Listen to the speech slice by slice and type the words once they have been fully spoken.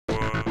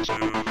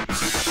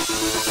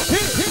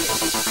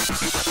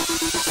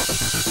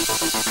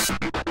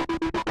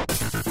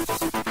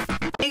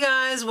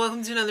guys,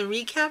 welcome to another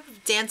recap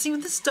of Dancing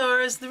with the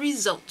Stars, the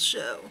results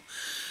show.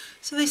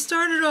 So they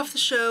started off the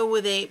show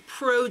with a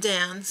pro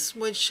dance,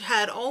 which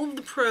had all of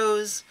the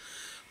pros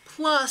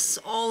plus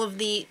all of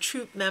the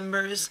troupe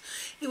members.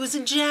 It was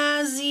a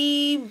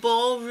jazzy,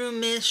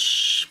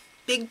 ballroom-ish,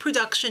 big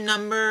production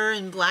number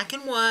in black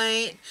and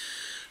white.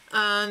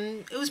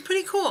 It was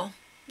pretty cool.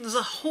 There's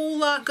a whole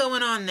lot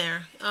going on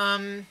there.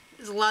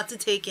 There's a lot to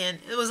take in.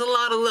 It was a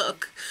lot of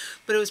look,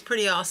 but it was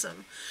pretty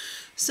awesome.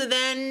 So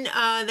then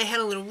they had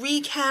a little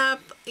recap,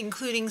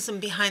 including some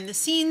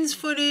behind-the-scenes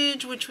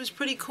footage, which was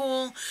pretty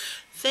cool.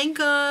 Thank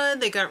God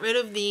they got rid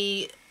of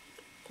the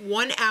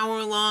 1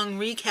 hour long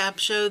recap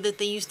show that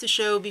they used to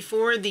show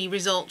before the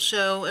results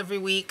show every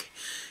week.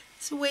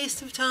 It's a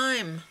waste of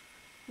time.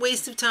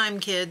 Waste of time,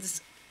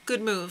 kids.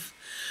 Good move.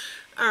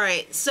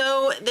 Alright,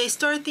 so they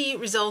start the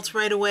results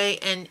right away,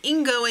 and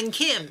Ingo and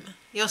Kim,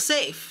 you're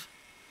safe.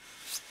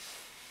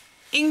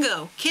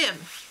 Ingo, Kim,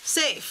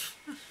 safe.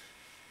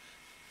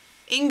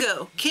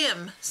 Ingo,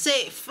 Kim,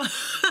 safe.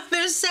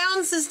 Their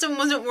sound system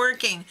wasn't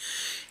working.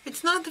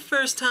 It's not the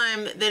first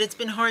time that it's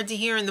been hard to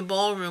hear in the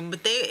ballroom,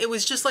 but it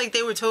was just like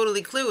they were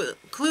totally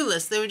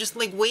clueless. They were just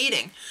like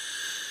waiting.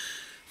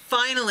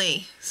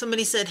 Finally,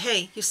 somebody said,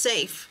 hey, you're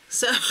safe.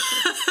 So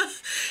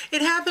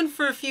it happened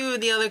for a few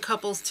of the other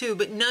couples too,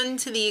 but none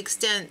to the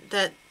extent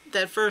that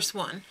that first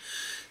one.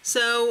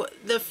 So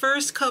the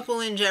first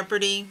couple in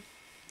jeopardy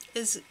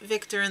is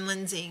Victor and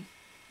Lindsay.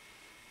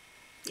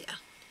 Yeah.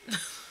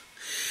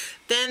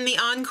 Then the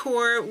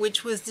encore,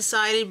 which was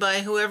decided by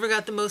whoever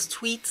got the most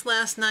tweets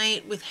last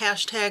night with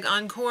hashtag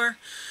encore,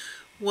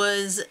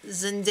 was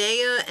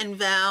Zendaya and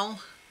Val,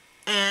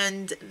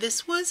 and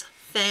this was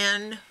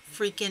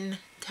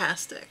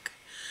fan-freaking-tastic.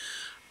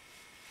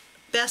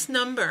 Best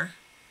number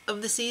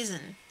of the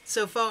season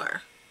so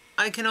far.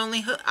 I can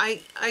only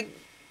I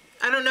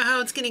don't know how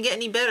it's going to get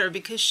any better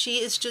because she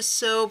is just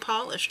so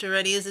polished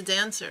already as a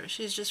dancer.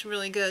 She's just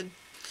really good.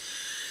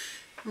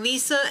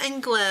 Lisa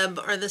and Gleb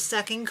are the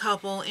second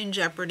couple in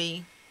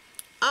jeopardy.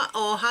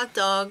 Uh-oh, hot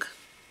dog.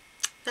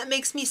 That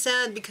makes me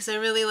sad because I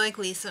really like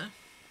Lisa.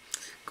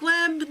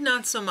 Gleb,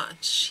 not so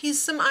much.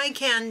 He's some eye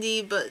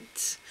candy,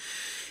 but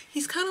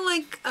he's kind of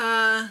like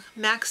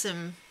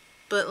Maxim,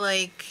 but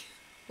like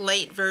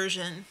light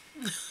version.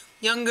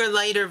 Younger,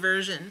 lighter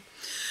version.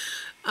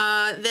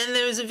 Then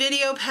there's a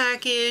video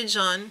package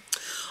on,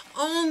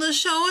 oh, the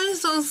show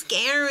is so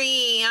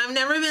scary. I've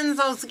never been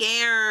so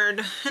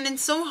scared. And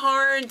it's so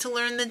hard to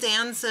learn the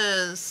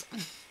dances.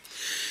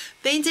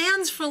 They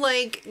dance for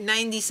like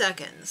 90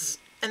 seconds.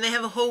 And they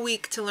have a whole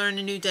week to learn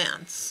a new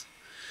dance.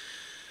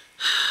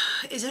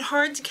 Is it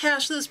hard to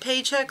cash those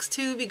paychecks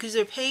too? Because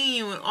they're paying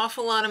you an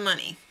awful lot of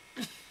money.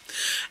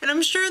 And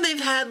I'm sure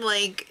they've had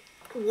like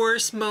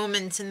worse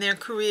moments in their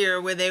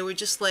career where they were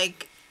just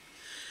like,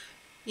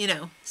 you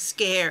know,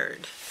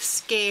 scared.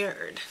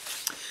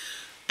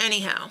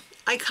 Anyhow,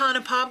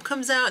 Icona Pop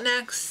comes out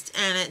next,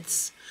 and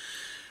it's,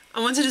 I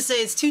wanted to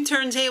say it's 2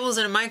 turntables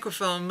and a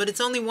microphone, but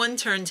it's only 1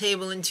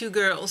 turntable and 2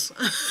 girls.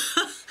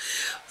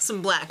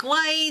 Some black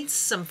lights,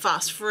 some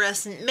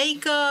phosphorescent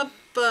makeup,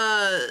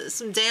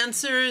 some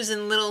dancers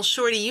in little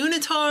shorty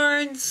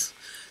unitards,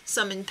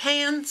 some in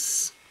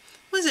pants.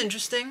 It was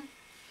interesting.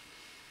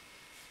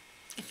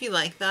 If you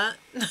like that.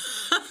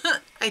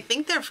 I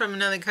think they're from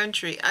another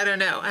country. I don't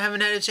know. I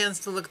haven't had a chance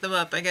to look them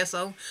up. I guess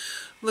I'll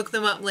look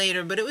them up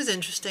later, but it was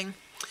interesting.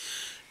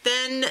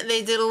 Then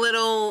they did a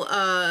little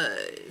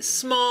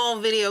small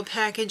video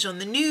package on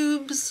the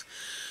noobs.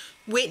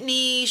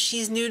 Whitney,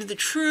 she's new to the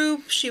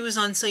troupe. She was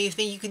on So You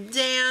Think You Could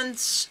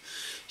Dance.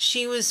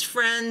 She was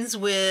friends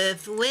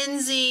with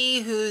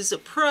Lindsay, who's a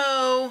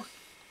pro.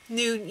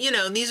 New, you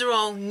know, these are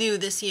all new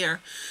this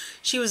year.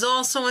 She was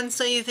also on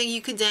So You Think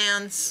You Could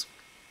Dance.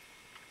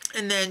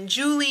 And then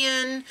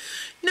Julian,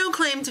 no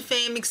claim to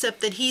fame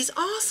except that he's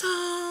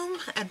awesome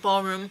at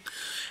ballroom.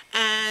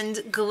 And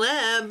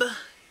Gleb,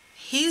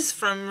 he's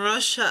from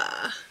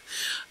Russia.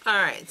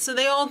 Alright, so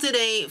they all did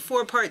a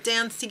 4-part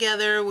dance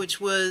together,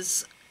 which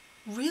was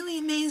really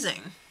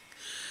amazing.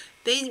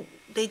 They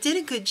did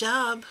a good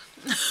job.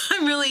 I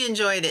really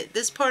enjoyed it.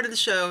 This part of the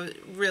show,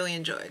 really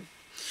enjoyed.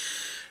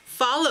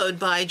 Followed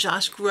by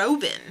Josh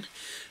Groban,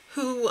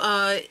 who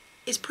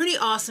is pretty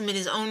awesome in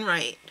his own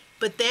right.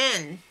 But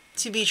then,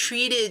 to be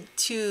treated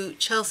to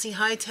Chelsea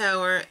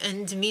Hightower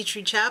and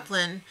Dimitri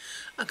Chaplin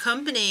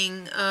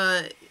accompanying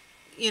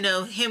you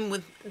know, him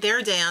with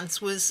their dance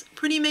was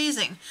pretty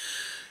amazing.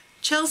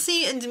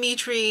 Chelsea and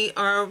Dimitri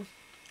are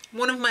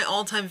one of my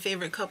all-time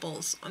favorite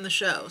couples on the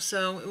show,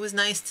 so it was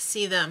nice to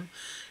see them.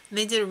 And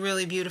they did a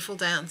really beautiful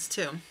dance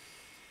too.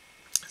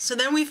 So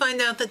then we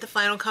find out that the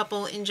final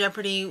couple in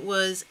jeopardy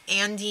was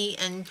Andy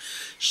and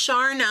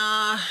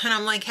Sharna, and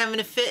I'm like having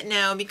a fit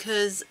now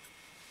because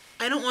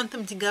I don't want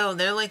them to go.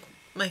 They're like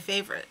my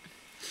favorite.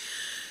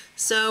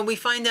 So we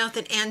find out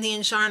that Andy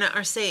and Sharna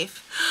are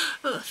safe.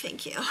 Oh,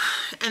 thank you.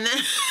 And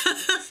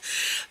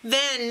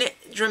then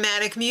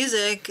dramatic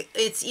music.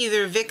 It's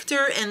either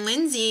Victor and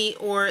Lindsay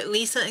or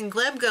Lisa and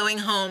Gleb going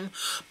home.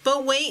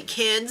 But wait,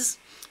 kids.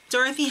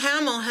 Dorothy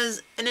Hamill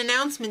has an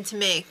announcement to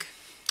make.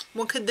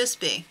 What could this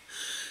be?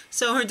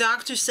 So her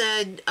doctor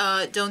said,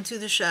 don't do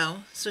the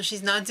show. So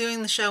she's not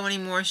doing the show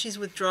anymore. She's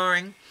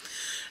withdrawing.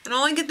 And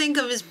all I could think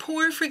of is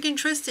poor freaking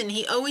Tristan.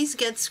 He always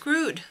gets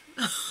screwed.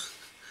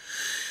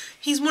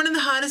 He's one of the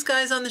hottest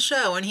guys on the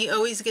show, and he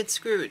always gets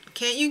screwed.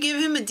 Can't you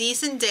give him a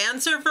decent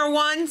dancer for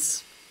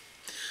once?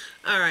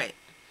 All right.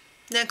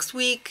 Next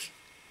week,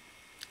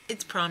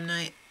 it's prom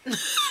night.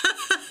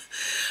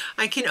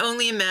 I can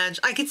only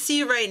imagine. I could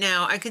see it right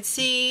now. I could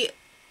see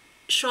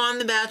Sean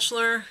the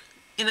Bachelor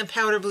in a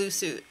powder blue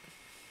suit.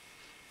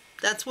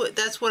 That's what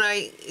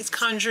is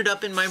conjured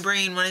up in my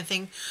brain when I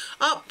think,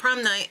 oh,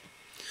 prom night.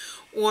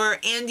 Or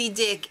Andy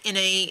Dick in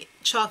a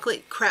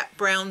chocolate crap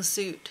brown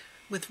suit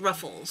with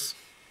ruffles.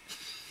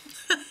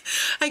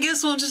 I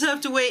guess we'll just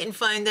have to wait and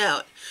find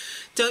out.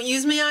 Don't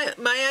use my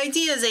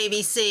ideas,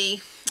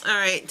 ABC. All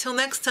right, till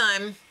next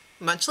time,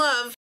 much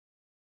love.